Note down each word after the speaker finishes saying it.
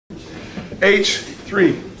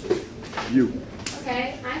H3, you.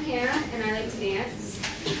 Okay, I'm Hannah and I like to dance.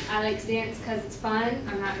 I like to dance because it's fun.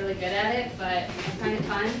 I'm not really good at it, but I find it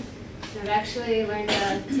fun. And I've actually learned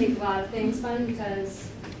to take a lot of things fun because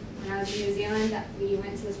when I was in New Zealand, we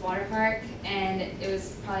went to this water park and it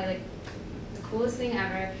was probably like the coolest thing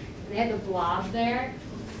ever. And they had the blob there.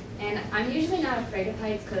 And I'm usually not afraid of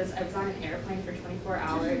heights because I was on an airplane for 24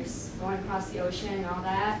 hours, going across the ocean and all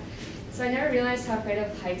that. So I never realized how afraid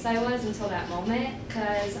of heights I was until that moment,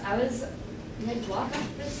 because I'd walk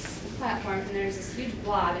up this platform and there's this huge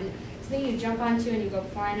blob, and it's the thing you jump onto and you go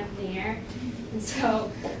flying up in the air. And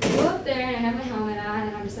so I go up there and I have my helmet on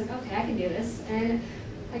and I'm just like, okay, I can do this. And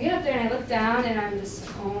I get up there and I look down and I'm just,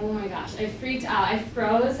 oh my gosh, I freaked out. I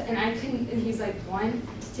froze and I couldn't, and he's like, 1,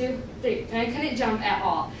 2, 3, and I couldn't jump at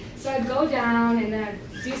all. So I'd go down and then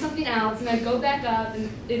I'd do something else and I'd go back up and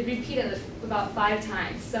it'd repeat it about 5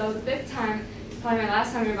 times. So the 5th time, probably my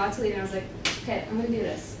last time we were about to leave, and I was like, okay, I'm gonna do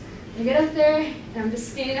this. I get up there and I'm just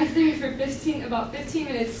standing up there for about 15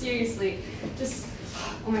 minutes, seriously, just,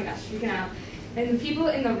 oh my gosh, freaking out. And the people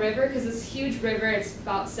in the river, because it's a huge river, it's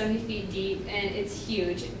about 70 feet deep and it's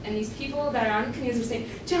huge. And these people that are on the canoes are saying,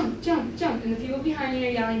 jump, jump, jump. And the people behind me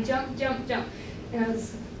are yelling, jump, jump, jump. And I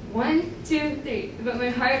was 1, 2, 3. But my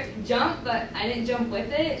heart jumped, but I didn't jump with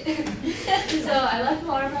it. So I left the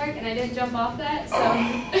water park and I didn't jump off that. So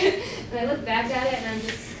and I look back at it and I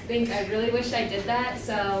just think I really wish I did that.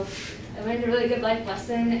 So I learned a really good life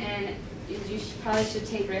lesson, and you probably should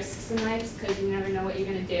take risks in life because you never know what you're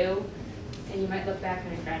going to do. And you might look back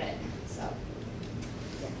and regret it. So,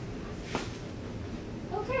 yeah.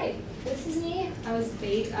 Okay, this is me. I was a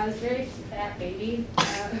very fat baby.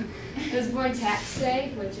 I was born tax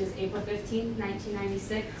day, which is April 15th,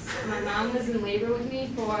 1996. My mom was in labor with me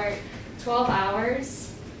for 12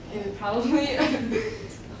 hours, and probably a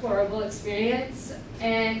horrible experience.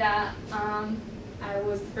 And I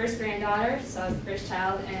was the first granddaughter, so I was the first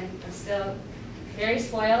child, and I'm still very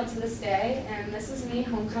spoiled to this day. And this is me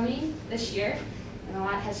homecoming this year, and a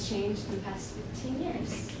lot has changed in the past 15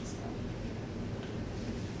 years.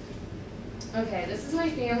 So. Okay, this is my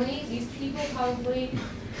family. These people probably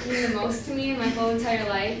mean the most to me in my whole entire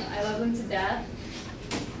life. I love them to death.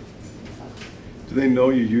 Do they know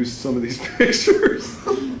you used some of these pictures?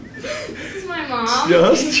 This is my mom.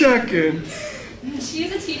 Just checking.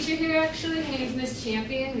 She's a teacher here, actually. Her name's Miss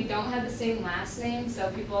Champion. We don't have the same last name, so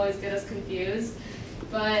people always get us confused.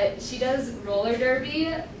 But she does roller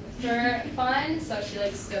derby for fun, so she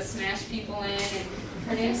likes to smash people in. And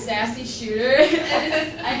her name's Sassy Shooter.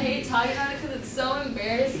 And I hate talking about it because it's so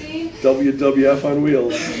embarrassing. WWF on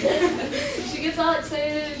wheels. She gets all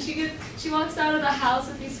excited, and she walks out of the house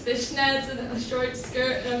with these fishnets and a short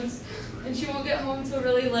skirt, and she won't get home until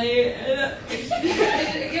really late. And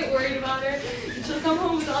I get worried about her. She'll come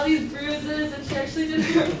home with all these bruises, and she actually did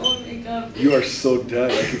her own makeup. You are so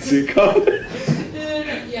dead. I can see it coming.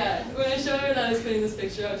 And yeah, when I showed her that I was putting this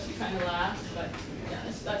picture up, she kind of laughed. But yeah,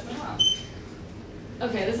 that's my mom.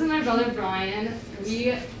 Okay, this is my brother Brian.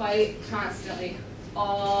 We fight constantly,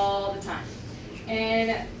 all the time.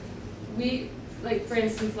 And like for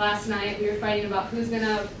instance, last night we were fighting about who's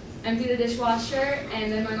gonna empty the dishwasher,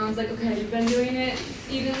 and then my mom's like, okay, you've been doing it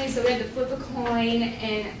evenly, so we had to flip a coin,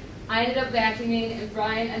 and I ended up vacuuming, and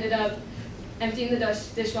Brian ended up emptying the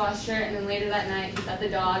dishwasher, and then later that night he fed the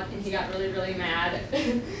dog, and he got really, really mad.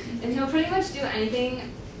 And he'll pretty much do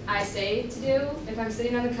anything I say to do. If I'm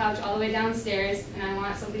sitting on the couch all the way downstairs and I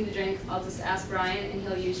want something to drink, I'll just ask Brian, and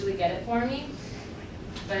he'll usually get it for me.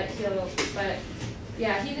 But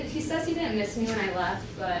yeah, he says he didn't miss me when I left,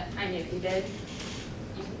 but I knew he did.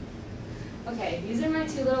 Okay, these are my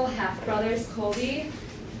 2 little half-brothers, Colby,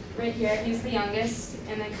 right here, he's the youngest,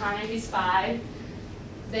 and then Connor, he's 5.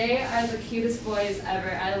 They are the cutest boys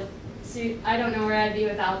ever. I don't know where I'd be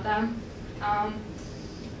without them.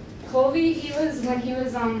 Colby, when he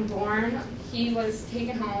was born, he was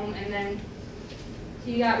taken home, and then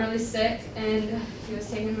he got really sick, and he was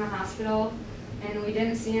taken to the hospital, and we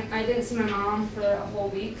didn't see him. I didn't see my mom for a whole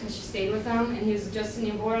week because she stayed with him, and he was just a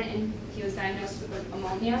newborn, and he was diagnosed with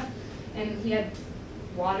ammonia. And he had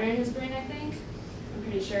water in his brain, I think. I'm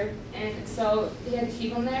pretty sure. And so he had to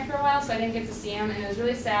keep him there for a while, so I didn't get to see him. And it was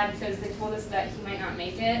really sad because they told us that he might not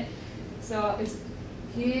make it. So I'm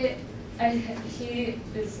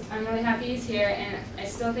really happy he's here, and I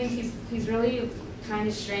still think he's really kind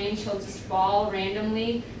of strange. He'll just fall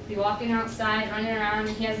randomly, be walking outside, running around,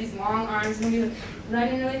 and he has these long arms, and he'll be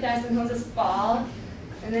running really fast, and he'll just fall.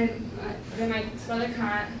 And then my brother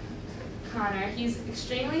Connor, he's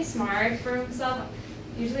extremely smart for himself.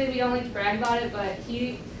 Usually we don't like to brag about it, but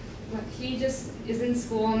he he just is in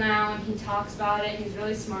school now and he talks about it. He's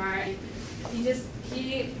really smart. And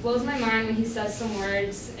he blows my mind when he says some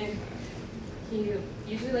words, and he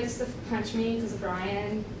usually likes to punch me because of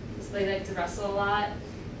Brian. So they like to wrestle a lot,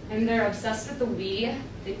 and they're obsessed with the Wii.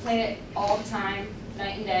 They play it all the time,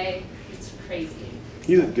 night and day. It's crazy.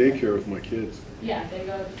 He's at daycare with my kids. Yeah, they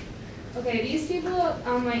go. Okay, these people,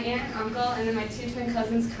 my aunt and uncle, and then my two twin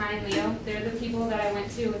cousins, Kai and Leo, they're the people that I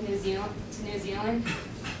went to with New Zealand,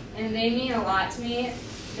 and they mean a lot to me.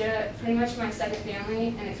 They're pretty much my second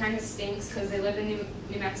family, and it kind of stinks because they live in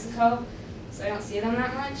New Mexico, so I don't see them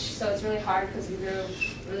that much, so it's really hard because we grew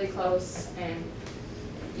really close, and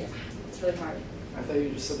yeah, it's really hard. I thought you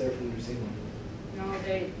just said they were from New Zealand. No,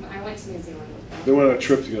 I went to New Zealand with them. They went on a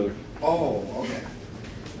trip together. Oh, okay.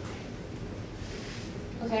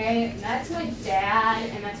 Okay, that's my dad,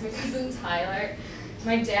 and that's my cousin Tyler.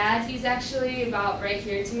 My dad, he's actually about right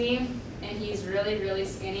here to me, and he's really, really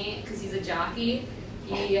skinny because he's a jockey.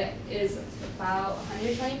 He is about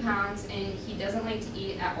 120 pounds, and he doesn't like to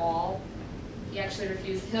eat at all. He actually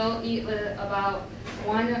refuses. He'll eat about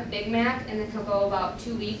one Big Mac, and then he'll go about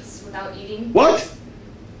 2 weeks without eating. What?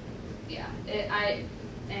 Yeah,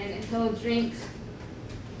 and he'll drink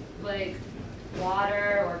like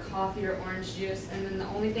water or coffee or orange juice, and then the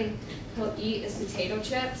only thing he'll eat is potato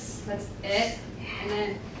chips. That's it. And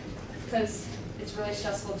then, because it's a really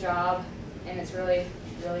stressful job and it's really,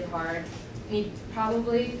 really hard. And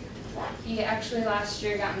he actually last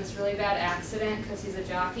year got in this really bad accident because he's a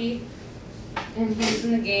jockey, and he was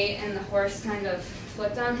in the gate and the horse kind of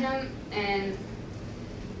flipped on him and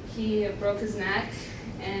he broke his neck,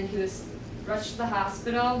 and he was rushed to the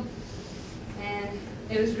hospital, and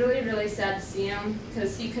it was really, really sad to see him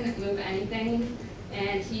because he couldn't move anything,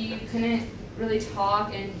 and he couldn't really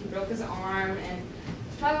talk, and he broke his arm, and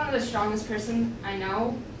he's probably one of the strongest person I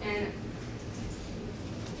know, and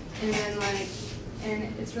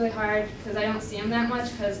it's really hard because I don't see him that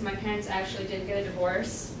much because my parents actually did get a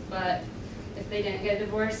divorce, but if they didn't get a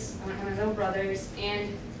divorce, I wouldn't have no brothers,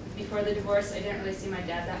 and before the divorce, I didn't really see my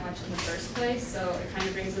dad that much in the first place, so it kind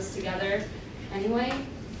of brings us together anyway.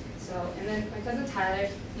 So, and then my cousin Tyler,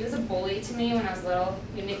 he was a bully to me when I was little.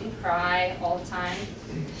 He would make me cry all the time.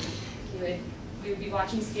 We would be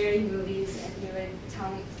watching scary movies, and he would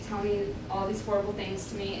tell me all these horrible things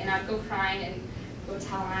to me, and I'd go crying and go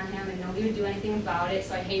tell on him, and nobody would do anything about it,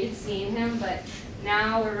 so I hated seeing him, but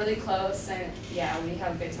now we're really close, and yeah, we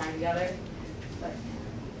have a good time together. But,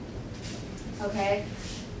 okay,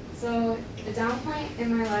 so the down point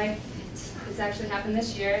in my life, it's actually happened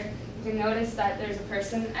this year. You can notice that there's a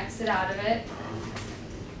person exit out of it,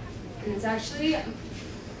 and it's actually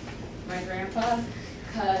my grandpa,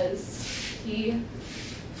 because he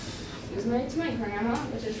was married to my grandma,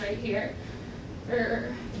 which is right here,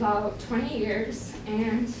 for about 20 years,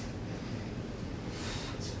 and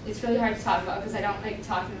it's really hard to talk about because I don't like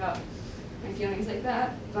talking about my feelings like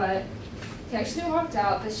that, but he actually walked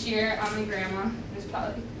out this year on my grandma. It was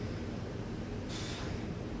probably,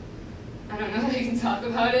 I don't know how you can talk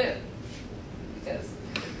about it, because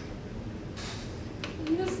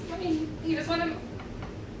he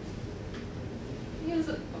was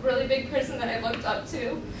a really big person that I looked up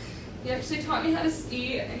to. He actually taught me how to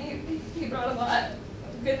ski, and he brought a lot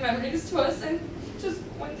of good memories to us, and just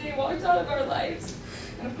one day walked out of our lives.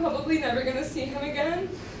 And I'm probably never going to see him again.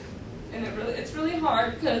 And it's really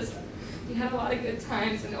hard because we had a lot of good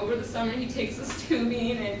times, and over the summer he takes us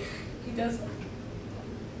tubing, and he does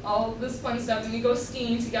all this fun stuff, and we go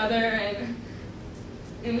skiing together, and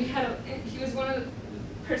he was one of the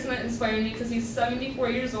person that inspired me because he's 74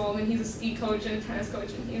 years old, and he's a ski coach and a tennis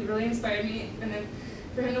coach, and he really inspired me. And then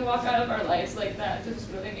for him to walk out of our lives like that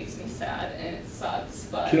just really makes me sad, and it sucks.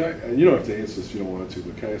 But And you don't have to answer this if you don't want to,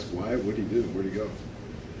 but can I ask why? What did he do? Where'd he go?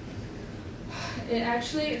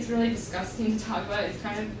 It's really disgusting to talk about.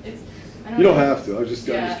 You don't have to. I'm just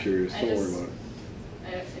curious. Don't worry about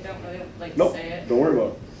it. I don't really like Nope, to say it. don't worry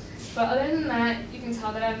about it. But other than that, you can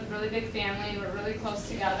tell that I have a really big family. We're really close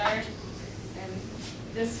together. And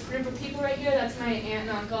this group of people right here, that's my aunt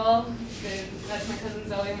and uncle. That's my cousin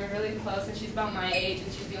Zoe, and we're really close, and she's about my age,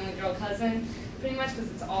 and she's the only girl cousin, pretty much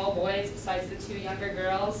because it's all boys besides the two younger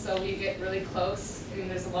girls, so we get really close, and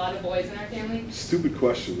there's a lot of boys in our family. Stupid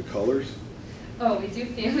question, the colors? Oh, we do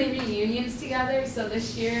family reunions together, so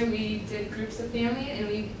this year we did groups of family, and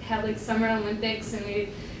we had like Summer Olympics, and we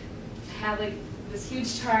had like this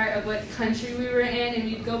huge chart of what country we were in, and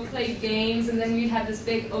we'd go play games, and then we'd have this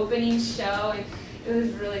big opening show, and it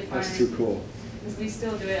was really fun. That's too cool. We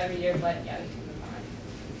still do it every year, but yeah, we can move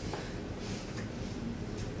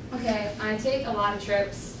on. Okay, I take a lot of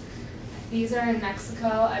trips. These are in Mexico.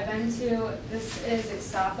 I've been to, this is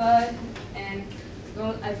Ixtapa, and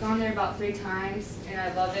I've gone there about 3 times, and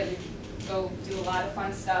I love it. We go do a lot of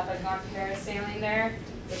fun stuff. I've gone parasailing there,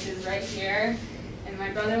 which is right here. And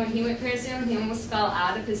my brother, when he went parasailing, he almost fell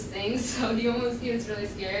out of his thing, so he was really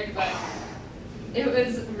scared, but it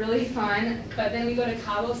was really fun. But then we go to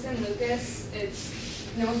Cabo San Lucas. It's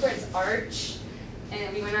known for its arch,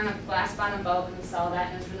 and we went on a glass bottom boat and we saw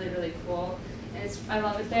that, and it was really, really cool. And I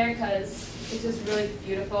love it there because it's just really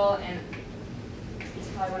beautiful, and it's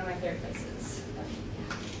probably one of my favorite places.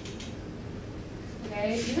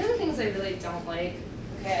 Okay, these are the things I really don't like.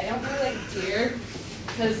 Okay, I don't really like deer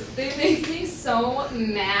because they make me so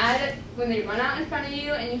mad when they run out in front of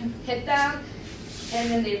you and you hit them, and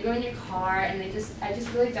then they ruin your car, and I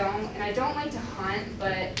just really don't. And I don't like to hunt,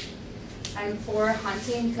 but I'm for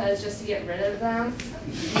hunting because just to get rid of them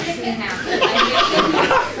makes me happy.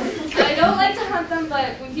 I don't like to hunt them,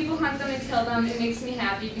 but when people hunt them and kill them, it makes me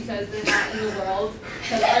happy because they're not in the world.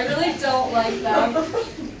 Because I really don't like them.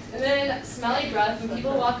 And then smelly breath, when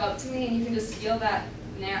people walk up to me and you can just feel that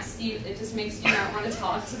nasty, it just makes you not want to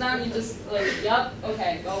talk to them. You just like, yep,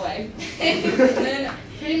 okay, go away. And then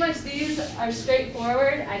pretty much these are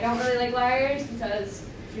straightforward. I don't really like liars because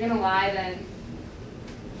if you're gonna lie, then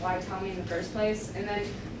why tell me in the first place? And then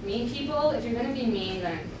mean people, if you're gonna be mean,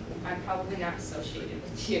 then I'm probably not associated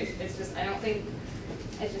with you. It's just, I don't think,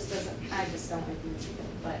 it just doesn't, I just don't like mean people.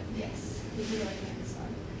 But yes, you can like me this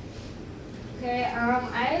one. Okay,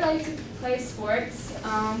 I like to play sports.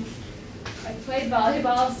 I've played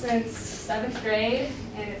volleyball since 7th grade,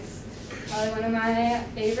 and it's probably one of my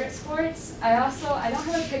favorite sports. I don't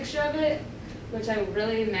have a picture of it, which I'm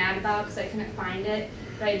really mad about because I couldn't find it.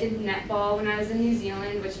 But I did netball when I was in New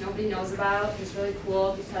Zealand, which nobody knows about. It's really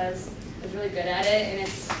cool because I was really good at it, and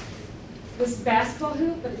it's this basketball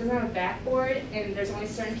hoop, but it doesn't have a backboard, and there's only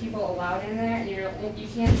certain people allowed in there, and you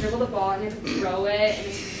can't dribble the ball, and you have to throw it, and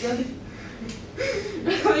it's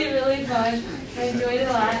really, really fun. I enjoyed it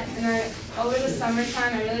a lot, and over the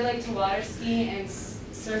summertime, I really like to water ski and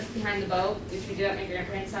surf behind the boat, which we did at my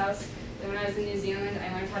grandparents' house. Then when I was in New Zealand,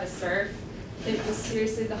 I learned how to surf. It was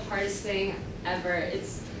seriously the hardest thing ever.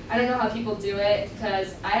 I don't know how people do it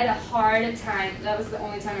because I had a hard time. That was the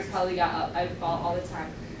only time I probably got up. I would fall all the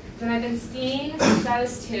time. Then I've been skiing since I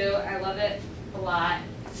was 2. I love it a lot.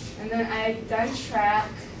 And then I've done track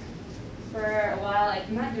for a while.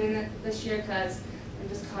 I'm not doing it this year because I'm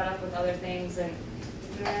just caught up with other things. And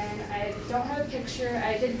then I don't have a picture.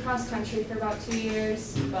 I did cross country for about 2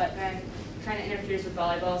 years, but then kind of interferes with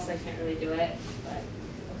volleyball, so I can't really do it. But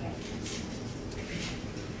okay.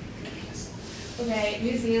 Okay,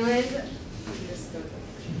 New Zealand. Just go to the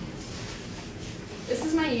picture. This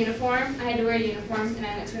is my uniform. I had to wear a uniform, and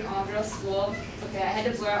I went to an all-girls school. Okay, I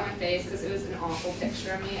had to blur out my face because it was an awful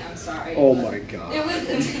picture of me. I'm sorry. Oh my God. It was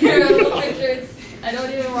a terrible picture. I don't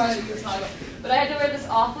even want to talk about it. But I had to wear this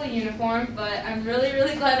awful uniform, but I'm really,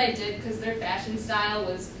 really glad I did because their fashion style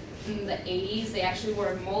was in the 80s. They actually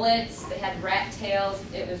wore mullets. They had rat tails.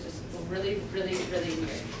 It was just really, really, really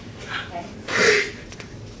weird. Okay.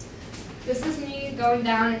 This is me going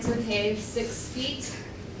down into a cave 6 feet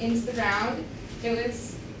into the ground. It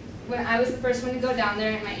was when I was the first one to go down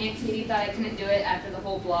there, and my Aunt Katie thought I couldn't do it after the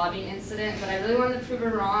whole blobbing incident, but I really wanted to prove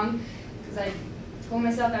her wrong because I told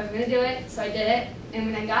myself I was going to do it, so I did it. And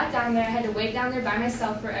when I got down there, I had to wait down there by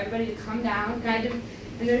myself for everybody to come down, and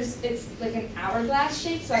it's like an hourglass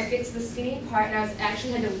shape, so I get to the skinny part, and I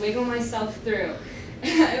actually had to wiggle myself through.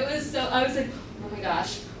 I was like, oh my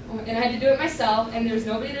gosh. And I had to do it myself, and there was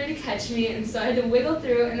nobody there to catch me, and so I had to wiggle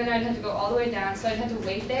through, and then I'd have to go all the way down, so I'd have to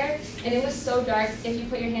wait there, and it was so dark, if you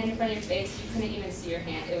put your hand in front of your face, you couldn't even see your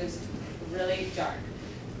hand. It was really dark,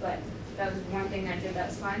 but that was one thing I did that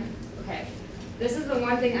was fun. Okay, this is the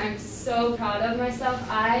one thing I'm so proud of myself.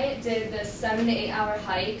 I did this 7 to 8 hour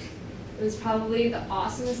hike. It was probably the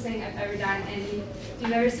awesomest thing I've ever done, and if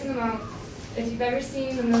you've ever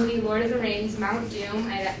seen the movie Lord of the Rings, Mount Doom,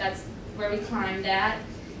 that's where we climbed at.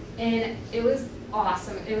 And it was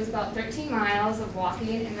awesome. It was about 13 miles of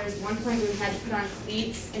walking, and there was one point where we had to put on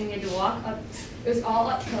cleats, and we had to walk up. It was all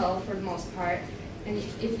uphill for the most part. And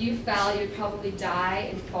if you fell, you'd probably die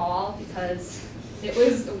and fall because it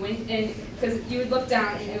was the wind, and because you would look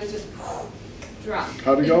down and it was just drop.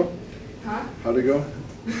 How'd it go? Huh? How'd it go?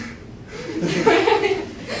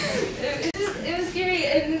 it was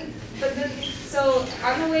scary, but then so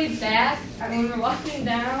on the way back, when we were walking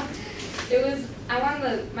down,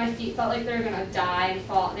 my feet felt like they were gonna die and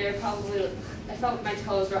fall. They were probably, I felt my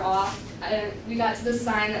toes were off. We got to the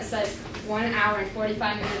sign that said 1 hour and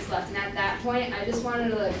 45 minutes left, and at that point, I just wanted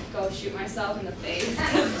to like go shoot myself in the face.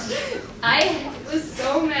 I was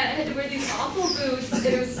so mad. I had to wear these awful boots, and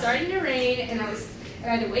it was starting to rain, and I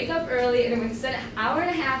had to wake up early, and instead of an hour and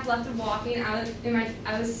a half left of walking, I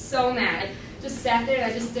was so mad. I just sat there, and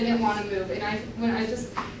I just didn't want to move, and I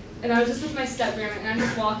was just with my step-grandma, and I'm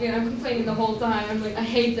just walking, and I'm complaining the whole time. I'm like, I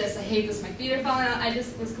hate this, my feet are falling out. I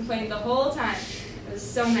just was complaining the whole time. I was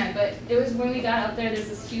so mad, but it was when we got out there, there's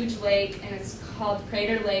this huge lake, and it's called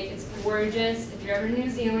Crater Lake. It's gorgeous. If you're ever in New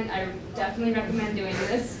Zealand, I definitely recommend doing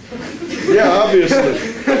this. Yeah, obviously.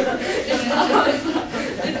 It's awesome.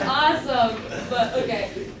 It's awesome. But,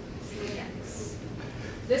 okay.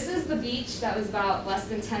 This is the beach that was about less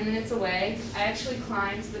than 10 minutes away. I actually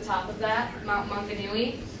climbed to the top of that, Mount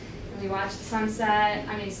Maunganui, and we watched the sunrise,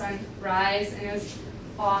 and it was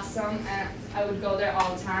awesome. And I would go there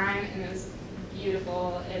all the time, and it was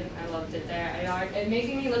beautiful, and I loved it there. And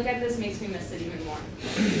making me look at this makes me miss it even more.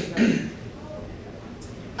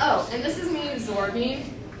 Oh, and this is me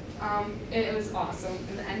absorbing. It was awesome,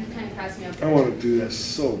 and the end kind of passed me up. I want to do that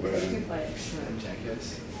so You can bad. play it.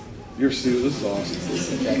 Jackass. You're Sue, this is awesome.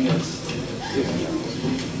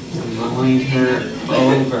 Mulling her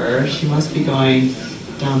over. She must be going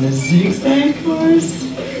down the zigzag course.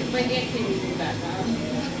 My Aunt Katie's in the background.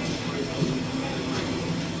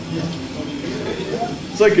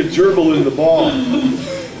 It's like a gerbil in the ball.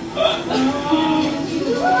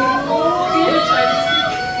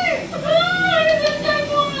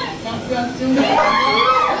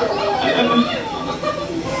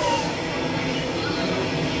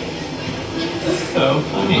 So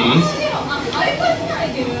funny.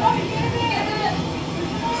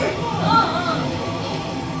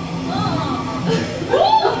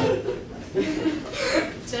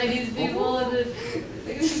 Chinese people,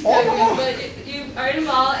 but you are in a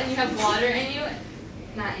ball and you have water in you,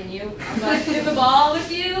 not in you, but in the ball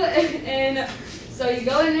with you, and so you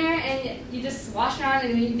go in there and you just wash around,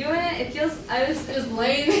 and when you're doing it, I was just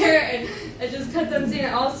laying there, and I just kept on seeing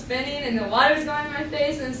it all spinning, and the water was going in my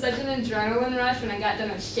face, and it was such an adrenaline rush. When I got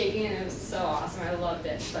done, I was shaking, and it was so awesome. I loved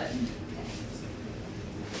it. But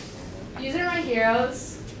these are my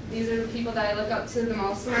heroes. These are the people that I look up to the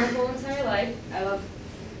most in my whole entire life. I love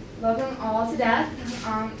them all to death.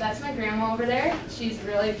 That's my grandma over there. She's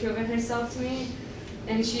really proven herself to me,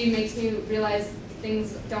 and she makes me realize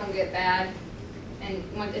things don't get bad. And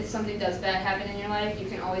if something does bad happen in your life, you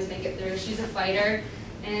can always make it through. She's a fighter,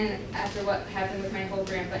 and after what happened with my whole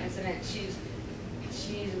grandpa incident, she's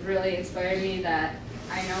really inspired me that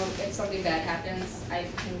I know if something bad happens, I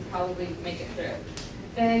can probably make it through.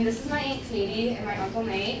 Then this is my Aunt Katie and my Uncle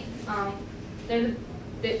Nate. They're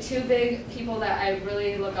the two big people that I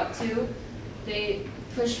really look up to. They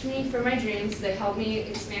pushed me for my dreams. They helped me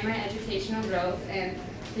expand my educational growth, and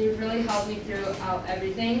they really helped me throughout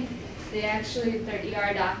everything. They're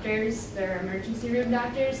ER doctors, they're emergency room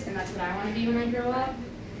doctors, and that's what I want to be when I grow up.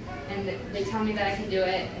 And they tell me that I can do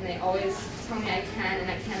it, and they always tell me I can,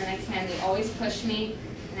 and I can, and I can. They always push me.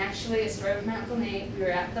 And actually, a story with my Uncle Nate, we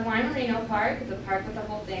were at the Waimarino Park, the park with the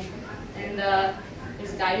whole thing, and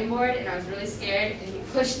there's a diving board, and I was really scared, and he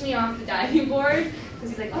pushed me off the diving board, because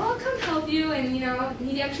he's like, oh, I'll come help you, and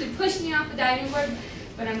he actually pushed me off the diving board,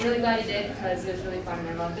 but I'm really glad he did, because it was really fun, and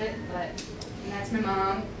I loved it. And that's my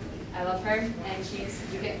mom. I love her, and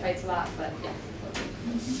we get in fights a lot, but yeah.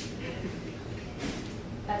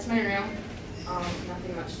 That's my room.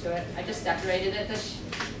 Nothing much to it. I just decorated it this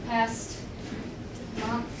past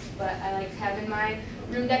month, but I like having my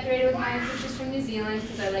room decorated with my pictures from New Zealand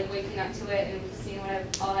because I like waking up to it and seeing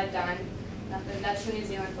all I've done. That's the New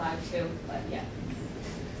Zealand flag too, but yeah.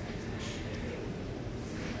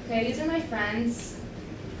 Okay, these are my friends: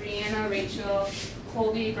 Brianna, Rachel,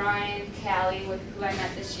 Colby, Brian, Callie, who I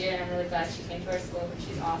met this year. I'm really glad she came to our school.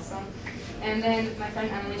 She's awesome. And then my friend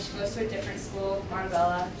Emily, she goes to a different school,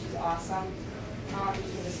 Monbella. She's awesome. You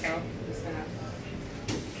can just go. I'm just gonna.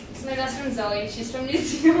 This is my best friend Zoe. She's from New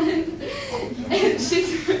Zealand, and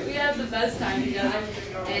we had the best time together.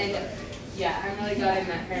 And yeah, I'm really glad I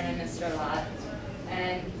met her, and I missed her a lot.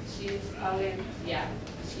 And she's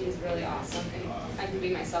really awesome, and I can be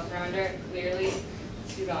myself around her. Clearly,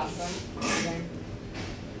 she's awesome.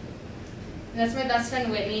 And that's my best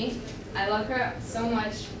friend Whitney. I love her so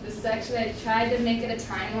much. This is actually, I tried to make it a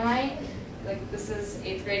timeline. Like, this is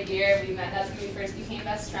 8th grade year. We met, that's when we first became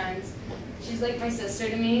best friends. She's like my sister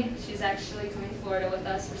to me. She's actually coming to Florida with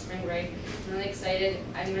us for spring break. I'm really excited.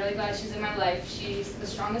 I'm really glad she's in my life. She's the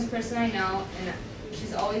strongest person I know, and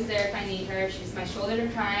she's always there if I need her. She's my shoulder to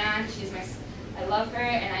cry on. I love her,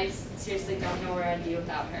 and I seriously don't know where I'd be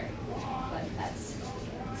without her. But that's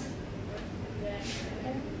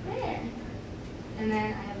there. And then I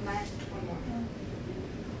have my one more.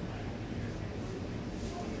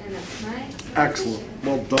 And that's my. Excellent.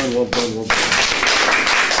 Well done, well done, well done.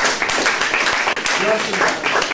 You have to